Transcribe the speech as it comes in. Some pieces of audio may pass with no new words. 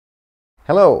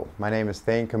Hello, my name is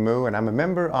Thane Camus and I'm a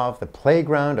member of the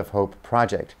Playground of Hope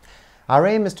project. Our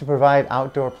aim is to provide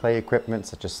outdoor play equipment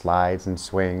such as slides and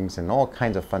swings and all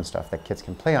kinds of fun stuff that kids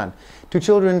can play on to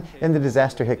children in the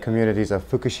disaster-hit communities of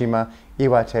Fukushima,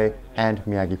 Iwate, and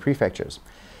Miyagi prefectures.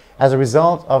 As a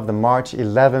result of the March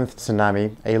 11th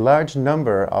tsunami, a large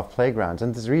number of playgrounds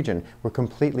in this region were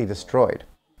completely destroyed.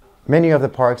 Many of the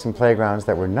parks and playgrounds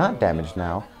that were not damaged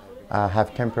now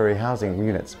have temporary housing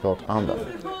units built on them.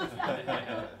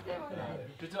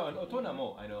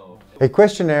 A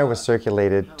questionnaire was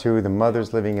circulated to the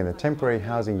mothers living in the temporary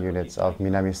housing units of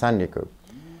Minami Sanriku.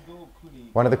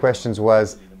 One of the questions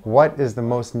was, what is the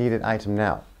most needed item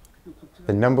now?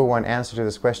 The number one answer to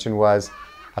this question was,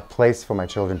 a place for my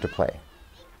children to play.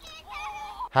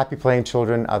 Happy playing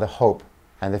children are the hope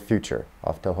and the future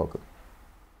of Tohoku.